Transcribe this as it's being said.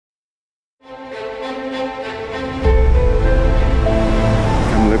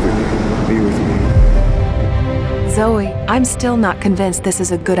Zoe, I'm still not convinced this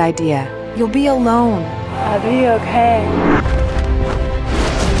is a good idea. You'll be alone. I'll be okay.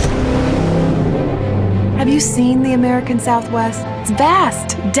 Have you seen the American Southwest? It's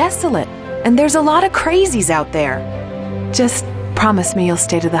vast, desolate, and there's a lot of crazies out there. Just promise me you'll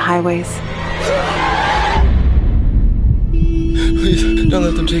stay to the highways. Please, don't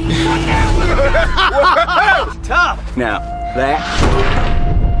let them take me. Whoa! Tough! Now, that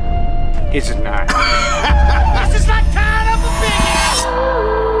is a knife. This is like tying up a pig!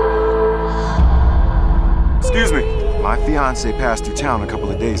 Excuse me. My fiance passed through town a couple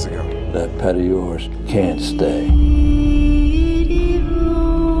of days ago. That pet of yours can't stay.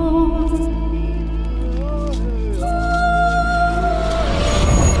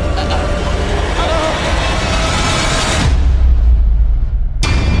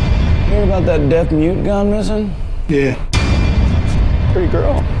 Hear about that deaf mute gone missing? Yeah. Pretty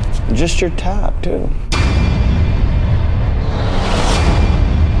girl. Just your type, too.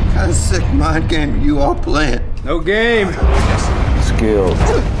 What kind of sick mind game are you all playing? No game. Skilled,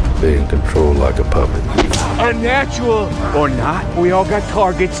 being controlled like a puppet. Unnatural or not, we all got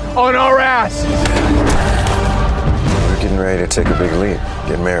targets on our asses. We're getting ready to take a big leap.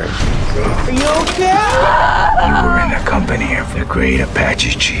 Get married. Are you okay? You were in the company of the great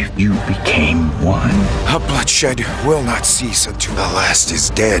Apache chief. You became one. Our bloodshed will not cease until the last is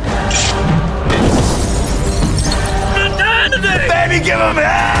dead. Baby, give him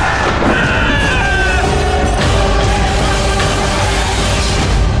hell!